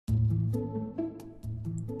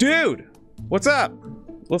Dude, what's up?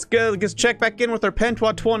 Let's check back in with our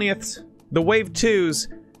Pendulum-20ths, the Wave 2s.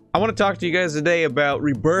 I want to talk to you guys today about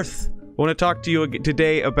rebirth. I want to talk to you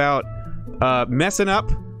today about messing up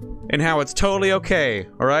and how it's totally okay.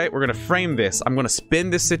 All right, we're gonna frame this. I'm gonna spin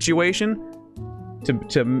this situation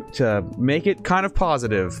to make it kind of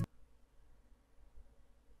positive.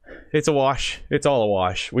 It's a wash. It's all a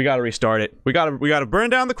wash. We gotta restart it. We gotta burn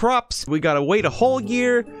down the crops. We gotta wait a whole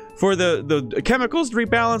year for the chemicals to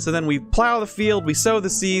rebalance, and then we plow the field, we sow the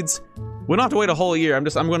seeds. We don't have to wait a whole year. I'm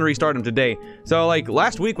gonna restart them today. So like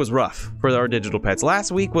last week was rough for our digital pets.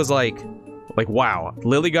 Last week was like wow.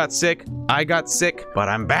 Lily got sick, I got sick, but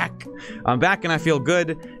I'm back. I'm back and I feel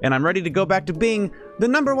good, and I'm ready to go back to being the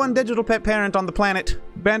 #1 digital pet parent on the planet.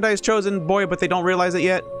 Bandai's chosen boy, but they don't realize it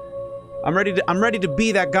yet. I'm ready to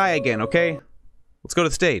be that guy again, okay? Let's go to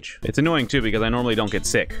the stage. It's annoying too because I normally don't get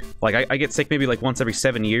sick. Like I get sick maybe like once every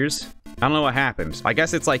 7 years. I don't know what happens. I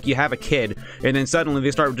guess it's like you have a kid and then suddenly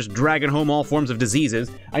they start just dragging home all forms of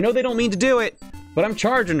diseases. I know they don't mean to do it, but I'm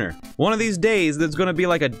charging her. One of these days there's gonna be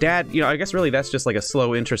like a dad, you know, I guess really that's just like a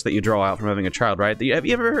slow interest that you draw out from having a child, right? Have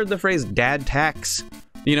you ever heard the phrase dad tax?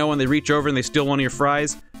 You know, when they reach over and they steal one of your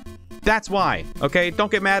fries? That's why, okay?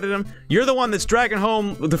 Don't get mad at him. You're the one that's dragging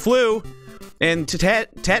home the flu and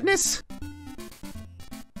tetanus?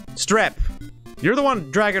 Strep. You're the one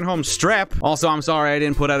dragging home strep. Also, I'm sorry I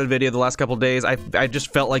didn't put out a video the last couple days. I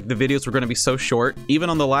just felt like the videos were going to be so short. Even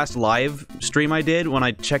on the last live stream I did, when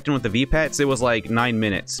I checked in with the V-Pets, it was like 9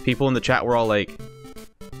 minutes. People in the chat were all like,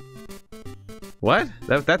 what?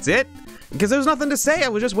 That's it? Because there was nothing to say. I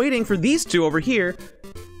was just waiting for these two over here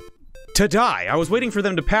to die. I was waiting for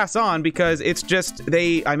them to pass on because it's just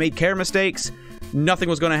I made care mistakes. Nothing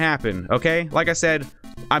was going to happen, okay? Like I said,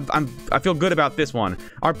 I feel good about this one.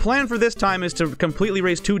 Our plan for this time is to completely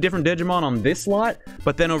raise 2 different Digimon on this lot,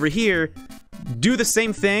 but then over here, do the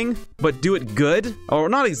same thing, but do it good. Or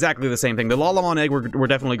not exactly the same thing. The Lalamon egg, we're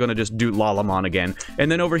definitely going to just do Lalamon again.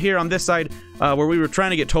 And then over here on this side, where we were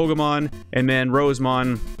trying to get Togemon and then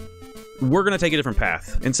Rosemon, we're going to take a different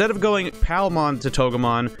path. Instead of going Palmon to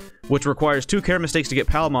Togemon, which requires 2 care mistakes to get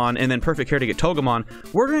Palmon and then perfect care to get Togemon,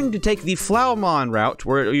 we're going to take the Flowmon route,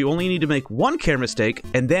 where you only need to make 1 care mistake,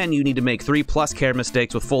 and then you need to make 3+ care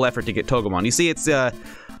mistakes with full effort to get Togemon. You see, it's a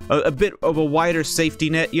bit of a wider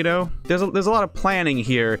safety net, you know? There's a lot of planning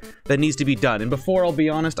here that needs to be done. And before, I'll be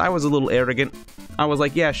honest, I was a little arrogant. I was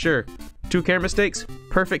like, yeah, sure. 2 care mistakes,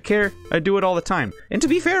 perfect care, I do it all the time. And to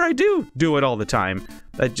be fair, I do it all the time.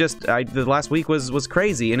 The last week was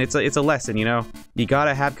crazy, and it's a lesson, you know? You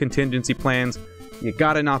gotta have contingency plans, you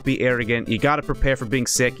gotta not be arrogant, you gotta prepare for being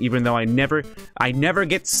sick, even though I never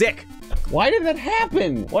get sick! Why did that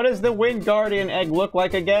happen? What does the Wind Guardian egg look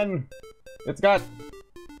like again? It's got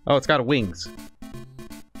wings.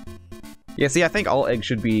 Yeah, see, I think all eggs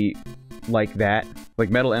should be like that. Like,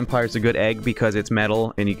 Metal Empire's a good egg because it's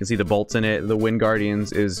metal, and you can see the bolts in it. The Wind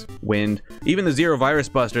Guardians is wind. Even the Zero Virus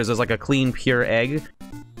Busters is like a clean, pure egg.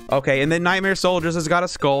 Okay, and then Nightmare Soldiers has got a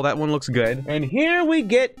skull. That one looks good. And here we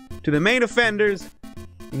get to the main offenders.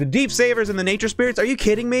 The Deep Savers and the Nature Spirits. Are you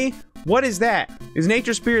kidding me? What is that? Is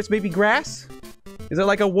Nature Spirits maybe grass? Is it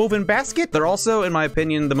like a woven basket? They're also, in my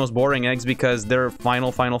opinion, the most boring eggs because their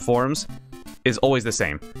final forms is always the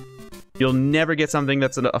same. You'll never get something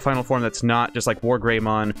that's a final form that's not just like War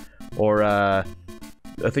Greymon or, I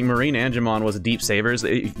think Marine Angemon was a Deep Savers.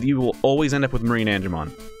 You will always end up with Marine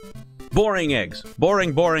Angemon. Boring eggs.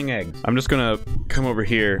 Boring eggs. I'm just gonna come over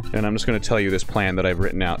here and I'm just gonna tell you this plan that I've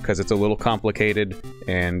written out because it's a little complicated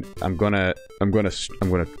and I'm gonna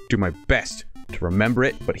do my best to remember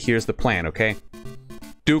it, but here's the plan, okay?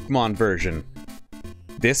 Dukemon version.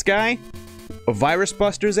 This guy? A Virus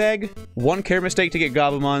Buster's egg, 1 care mistake to get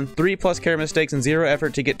Gabumon, 3+ care mistakes and 0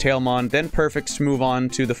 effort to get Tailmon, then perfect to move on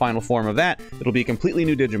to the final form of that. It'll be a completely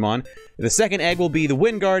new Digimon. The second egg will be the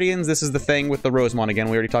Wind Guardians. This is the thing with the Rosemon again.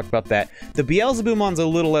 We already talked about that. The Beelzebumon's a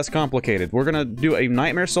little less complicated. We're gonna do a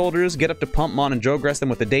Nightmare Soldiers, get up to Pumpmon and Jogress them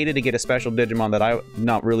with the data to get a special Digimon that I've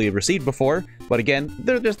not really received before. But again,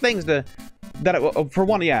 there's things to... for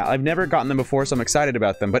one, yeah, I've never gotten them before, so I'm excited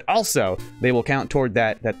about them. But also, they will count toward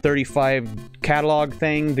that 35 catalog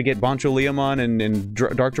thing to get Boncho Leomon and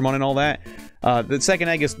Darkdramon and all that. The second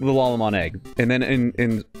egg is the Lalamon egg. And then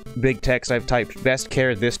in big text, I've typed, best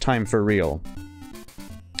care this time for real.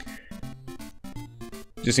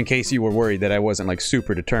 Just in case you were worried that I wasn't, like,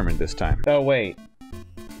 super determined this time. Oh, wait.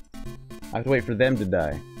 I have to wait for them to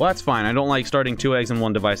die. Well, that's fine. I don't like starting 2 eggs in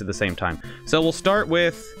 1 device at the same time. So we'll start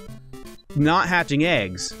with... not hatching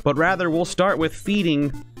eggs, but rather we'll start with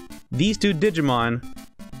feeding these 2 Digimon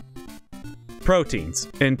proteins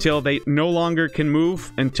until they no longer can move,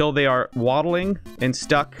 until they are waddling and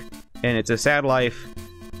stuck, and it's a sad life.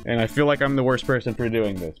 And I feel like I'm the worst person for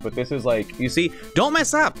doing this, but this is like, you see, don't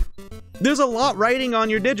mess up. There's a lot riding on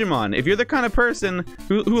your Digimon. If you're the kind of person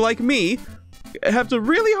who like me, have a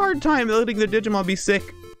really hard time letting their Digimon be sick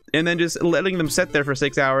and then just letting them sit there for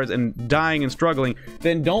 6 hours and dying and struggling,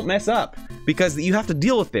 then don't mess up, because you have to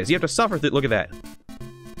deal with this. You have to suffer through. Look at that.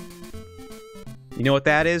 You know what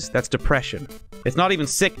that is? That's depression. It's not even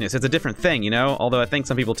sickness. It's a different thing, you know? Although I think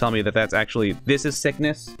some people tell me that that's actually, this is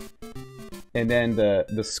sickness. And then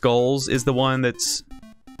the skulls is the one that's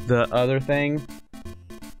the other thing.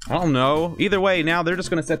 I don't know. Either way, now they're just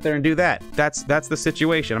gonna sit there and do that. That's the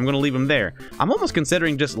situation. I'm gonna leave them there. I'm almost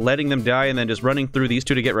considering just letting them die and then just running through these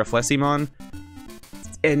two to get Refleximon.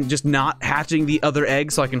 And just not hatching the other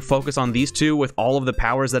egg so I can focus on these two with all of the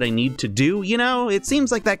powers that I need to do, you know? It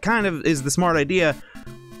seems like that kind of is the smart idea.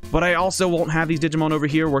 But I also won't have these Digimon over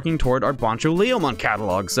here working toward our Bancho Leomon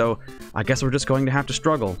catalog, so I guess we're just going to have to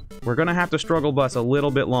struggle. We're gonna have to struggle bus a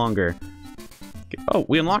little bit longer. Oh,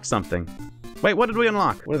 we unlocked something. Wait, what did we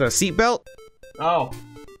unlock? What is that, a seatbelt? Oh.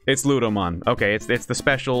 It's Ludomon. Okay, it's the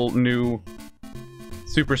special new,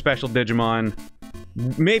 super special Digimon.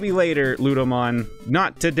 Maybe later, Ludomon.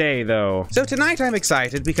 Not today, though. So tonight I'm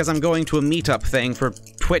excited because I'm going to a meetup thing for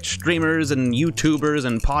Twitch streamers and YouTubers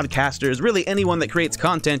and podcasters, really anyone that creates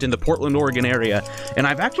content in the Portland, Oregon area. And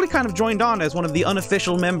I've actually kind of joined on as one of the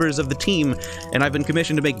unofficial members of the team, and I've been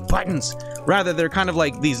commissioned to make buttons. Rather, they're kind of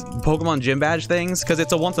like these Pokemon gym badge things, because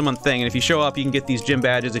it's a once-a-month thing, and if you show up, you can get these gym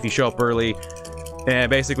badges if you show up early.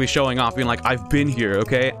 And basically showing off, being like, I've been here,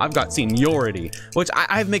 okay? I've got seniority. Which,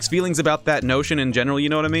 I have mixed feelings about that notion in general, you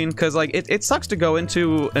know what I mean? Because, like, it sucks to go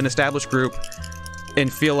into an established group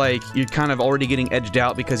and feel like you're kind of already getting edged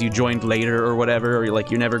out because you joined later or whatever, or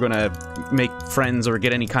like you're never gonna make friends or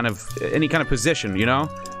get any kind of position, you know?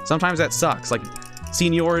 Sometimes that sucks. Like,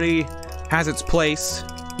 seniority has its place.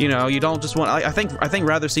 You know, you don't just want. I think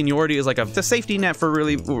rather seniority is like it's a safety net for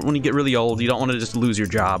really when you get really old. You don't want to just lose your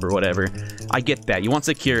job or whatever. I get that. You want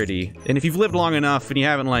security, and if you've lived long enough and you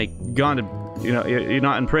haven't like gone to, you know, you're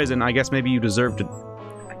not in prison. I guess maybe you deserve to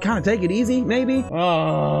kind of take it easy. Maybe.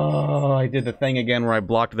 Oh, I did the thing again where I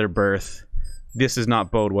blocked their birth. This does not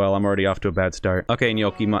bode well. I'm already off to a bad start. Okay,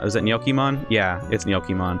 Nyokimon. Is it Nyokimon? Yeah, it's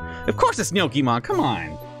Nyokimon. Of course it's Nyokimon. Come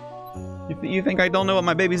on. You think I don't know what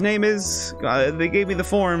my baby's name is? They gave me the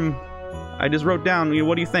form. I just wrote down.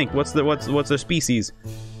 What do you think? What's their species?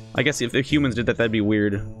 I guess if the humans did that, that'd be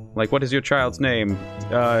weird. Like, what is your child's name?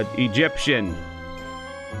 Egyptian.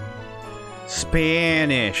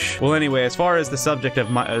 Spanish. Well, anyway, as far as the subject of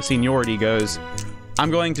my seniority goes,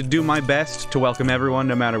 I'm going to do my best to welcome everyone,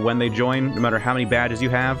 no matter when they join, no matter how many badges you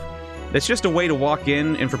have. It's just a way to walk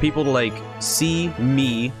in and for people to, like, see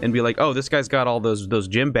me and be like, oh, this guy's got all those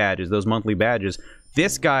gym badges, those monthly badges.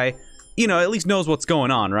 This guy, you know, at least knows what's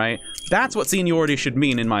going on, right? That's what seniority should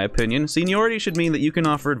mean, in my opinion. Seniority should mean that you can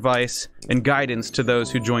offer advice and guidance to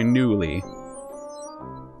those who join newly.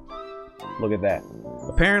 Look at that.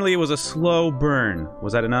 Apparently it was a slow burn.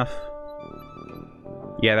 Was that enough?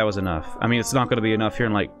 Yeah, that was enough. I mean, it's not going to be enough here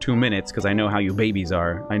in, like, 2 minutes, because I know how you babies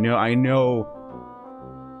are. I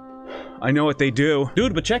know what they do.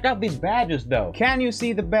 Dude, but check out these badges, though. Can you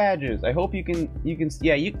see the badges? I hope you can,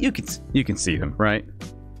 yeah, you can see them, right?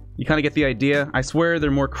 You kind of get the idea. I swear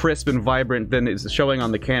they're more crisp and vibrant than it's showing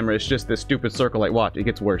on the camera. It's just this stupid circle. Like, watch, it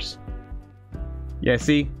gets worse. Yeah,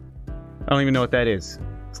 see? I don't even know what that is.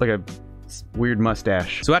 It's like a weird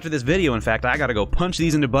mustache. So after this video, in fact, I gotta go punch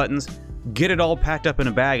these into buttons, get it all packed up in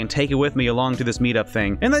a bag, and take it with me along to this meetup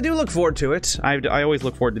thing. And I do look forward to it. I always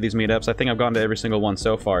look forward to these meetups. I think I've gone to every single one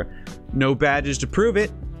so far. No badges to prove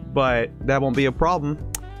it, but that won't be a problem.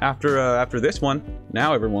 After this one,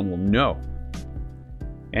 now everyone will know.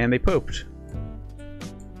 And they pooped.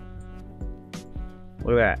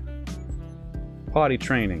 Look at that. Potty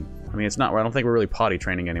training. I mean, it's not. I don't think we're really potty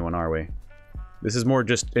training anyone, are we? This is more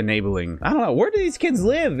just enabling. I don't know. Where do these kids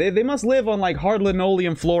live? They must live on, like, hard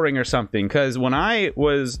linoleum flooring or something. Because when I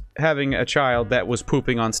was having a child that was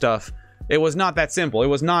pooping on stuff, it was not that simple. It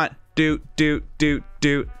was not doot, doot, doot,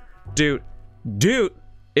 doot, doot, doot.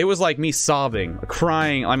 It was like me sobbing,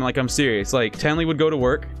 crying. I'm serious. Like, Tenley would go to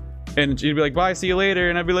work, and she'd be like, bye, see you later.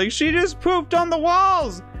 And I'd be like, she just pooped on the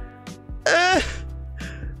walls.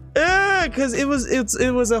 Because it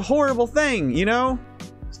was a horrible thing, you know?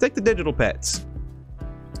 Stick to digital pets.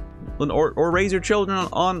 Or raise your children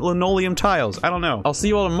on linoleum tiles. I don't know. I'll see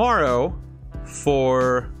you all tomorrow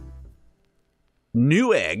for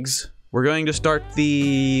new eggs. We're going to start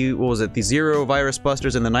the, what was it? The Zero Virus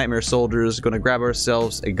Busters and the Nightmare Soldiers. Going to grab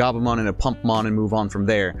ourselves a Gabumon and a Pumpmon and move on from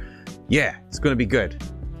there. Yeah, it's going to be good.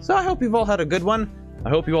 So I hope you've all had a good one. I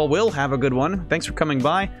hope you all will have a good one. Thanks for coming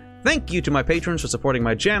by. Thank you to my patrons for supporting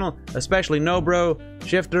my channel, especially Nobro,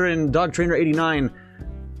 Shifter, and Dog Trainer 89.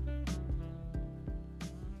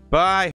 Bye.